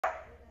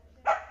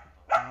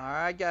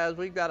Alright guys,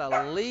 we've got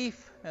a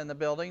Leif in the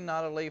building,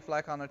 not a leaf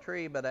like on a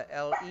tree, but a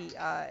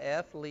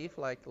L-E-I-F, Leif,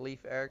 like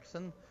Leif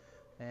Erikson.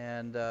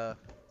 And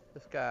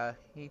this guy,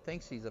 he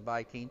thinks he's a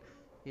Viking.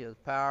 He is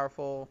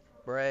powerful,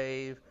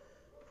 brave,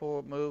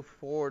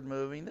 forward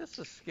moving. This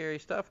is scary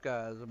stuff,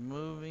 guys. A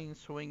moving,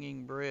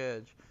 swinging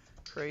bridge,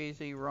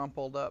 crazy,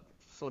 rumpled up,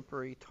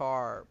 slippery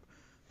tarp.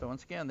 So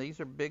once again,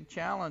 these are big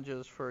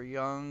challenges for a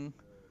young,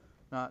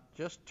 not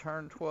just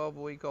turned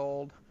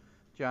 12-week-old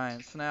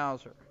giant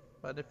Schnauzer.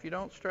 But if you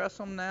don't stress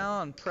them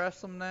now and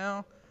press them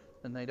now,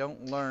 then they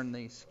don't learn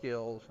these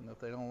skills. And if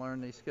they don't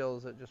learn these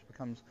skills, it just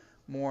becomes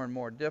more and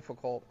more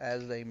difficult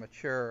as they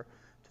mature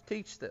to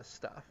teach this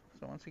stuff.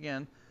 So once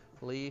again,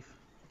 Leif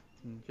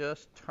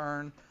just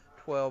turned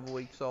 12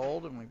 weeks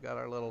old, and we've got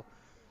our little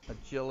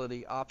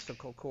agility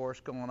obstacle course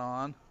going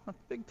on. A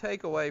big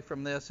takeaway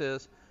from this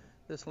is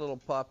this little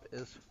pup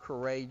is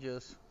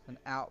courageous and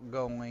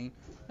outgoing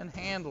and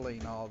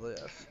handling all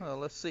this.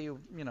 Let's see,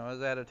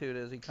 his attitude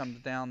as he comes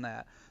down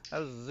that. That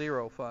was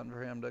zero fun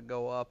for him to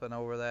go up and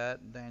over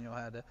that. Daniel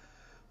had to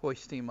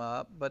hoist him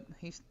up, but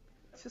he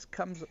just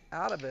comes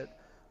out of it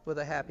with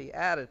a happy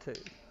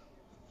attitude.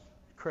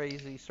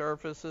 Crazy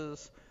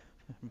surfaces,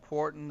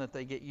 important that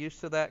they get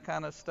used to that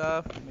kind of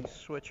stuff. Let me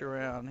switch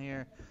around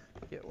here,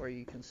 get where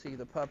you can see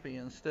the puppy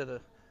instead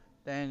of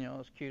Daniel.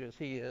 As cute as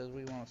he is,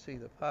 we want to see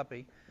the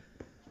puppy.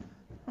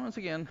 Once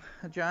again,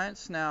 a giant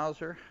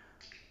Schnauzer,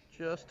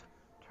 just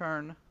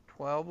turned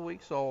 12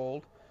 weeks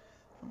old.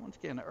 And once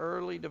again,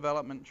 early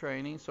development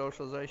training,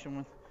 socialization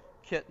with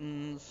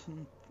kittens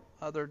and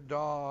other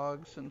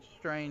dogs and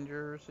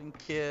strangers and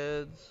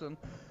kids and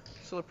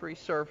slippery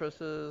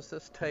surfaces.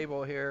 This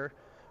table here,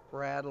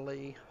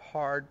 rattly,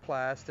 hard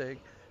plastic,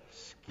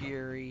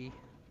 scary,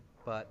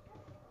 but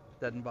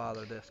doesn't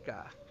bother this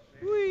guy.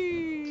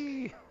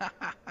 Whee!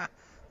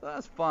 So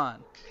that's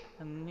fun.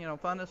 And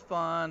fun is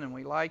fun, and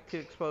we like to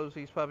expose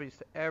these puppies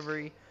to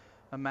every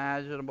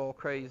imaginable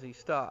crazy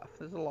stuff.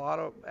 There's a lot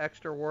of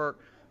extra work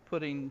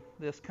putting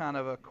this kind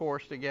of a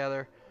course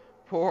together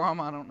for them.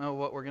 I don't know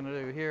what we're going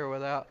to do here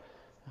without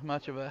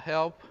much of a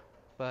help,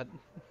 but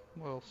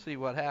we'll see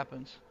what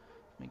happens.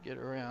 Let me get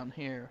around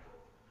here.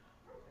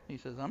 He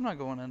says, I'm not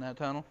going in that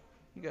tunnel.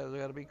 You guys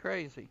got to be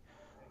crazy.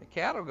 The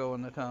cat will go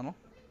in the tunnel.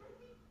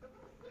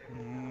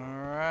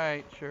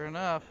 Alright, sure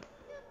enough.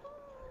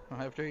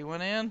 After he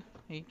went in,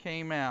 he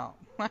came out.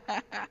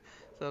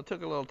 So it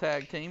took a little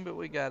tag team, but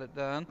we got it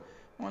done.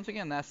 Once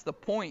again, that's the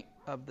point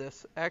of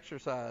this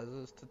exercise,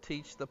 is to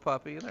teach the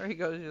puppy. And there he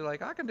goes. You're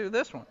like, I can do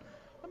this one.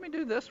 Let me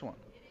do this one.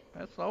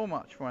 That's so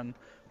much fun,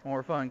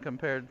 more fun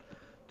compared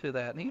to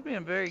that. And he's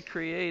being very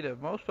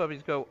creative. Most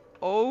puppies go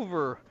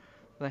over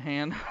the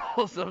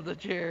handles of the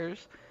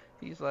chairs.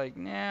 He's like,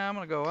 nah, I'm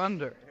going to go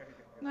under.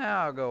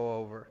 Now I'll go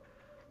over.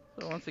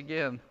 So once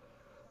again,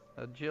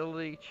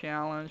 agility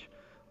challenge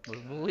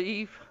with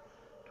Leif,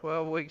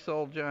 12 weeks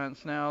old giant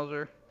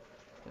Schnauzer.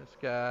 This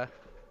guy's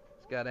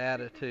got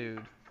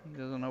attitude. He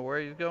doesn't know where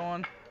he's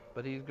going,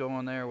 but he's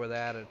going there with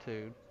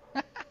attitude.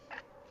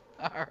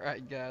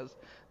 Alright guys,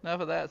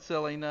 enough of that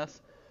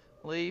silliness.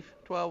 Leif,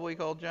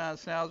 12-week-old giant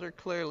Schnauzer,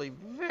 clearly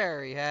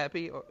very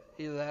happy.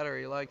 Either that or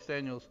he likes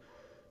Daniel's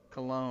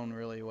cologne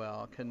really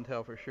well. I couldn't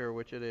tell for sure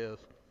which it is.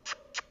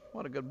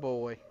 What a good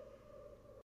boy.